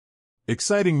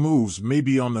Exciting moves may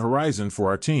be on the horizon for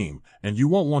our team, and you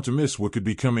won't want to miss what could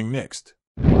be coming next.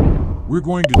 We're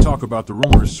going to talk about the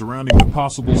rumors surrounding the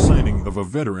possible signing of a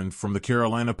veteran from the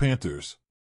Carolina Panthers.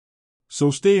 So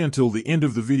stay until the end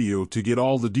of the video to get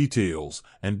all the details,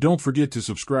 and don't forget to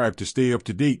subscribe to stay up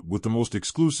to date with the most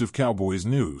exclusive Cowboys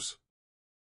news.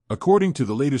 According to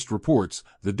the latest reports,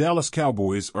 the Dallas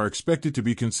Cowboys are expected to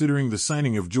be considering the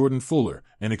signing of Jordan Fuller,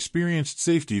 an experienced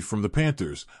safety from the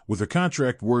Panthers, with a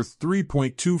contract worth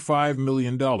 $3.25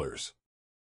 million.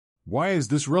 Why is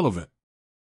this relevant?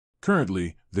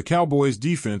 Currently, the Cowboys'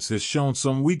 defense has shown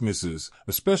some weaknesses,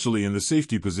 especially in the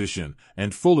safety position,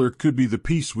 and Fuller could be the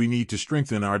piece we need to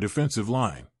strengthen our defensive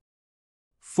line.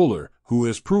 Fuller, who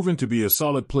has proven to be a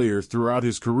solid player throughout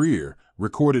his career,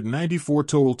 recorded 94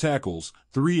 total tackles,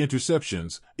 3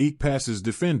 interceptions, 8 passes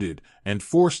defended, and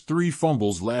forced 3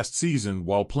 fumbles last season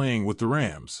while playing with the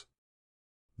Rams.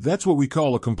 That's what we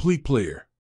call a complete player.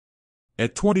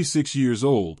 At 26 years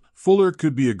old, Fuller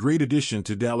could be a great addition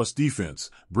to Dallas defense,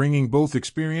 bringing both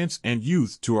experience and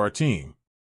youth to our team.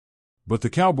 But the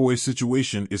Cowboys'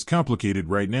 situation is complicated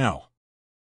right now.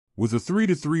 With a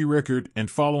 3-3 record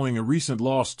and following a recent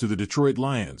loss to the Detroit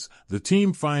Lions, the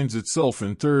team finds itself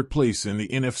in third place in the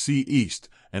NFC East,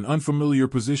 an unfamiliar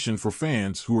position for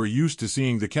fans who are used to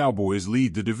seeing the Cowboys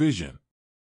lead the division.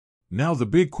 Now the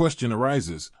big question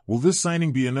arises, will this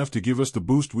signing be enough to give us the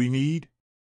boost we need?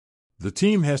 The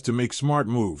team has to make smart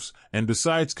moves, and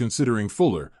besides considering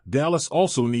Fuller, Dallas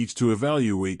also needs to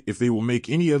evaluate if they will make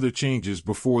any other changes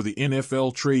before the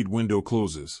NFL trade window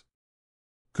closes.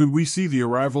 Could we see the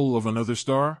arrival of another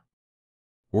star?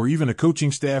 Or even a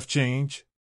coaching staff change?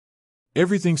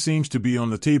 Everything seems to be on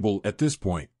the table at this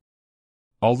point.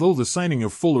 Although the signing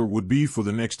of Fuller would be for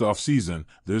the next offseason,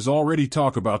 there's already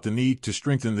talk about the need to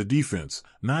strengthen the defense,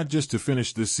 not just to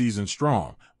finish this season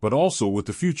strong, but also with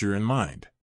the future in mind.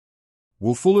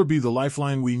 Will Fuller be the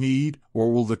lifeline we need, or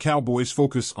will the Cowboys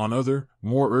focus on other,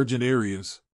 more urgent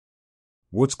areas?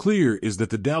 What's clear is that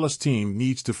the Dallas team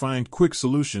needs to find quick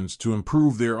solutions to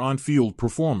improve their on-field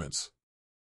performance.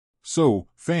 So,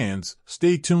 fans,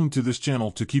 stay tuned to this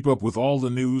channel to keep up with all the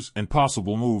news and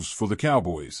possible moves for the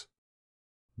Cowboys.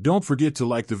 Don't forget to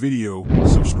like the video,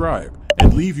 subscribe,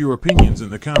 and leave your opinions in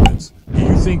the comments. Do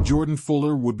you think Jordan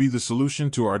Fuller would be the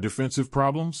solution to our defensive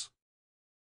problems?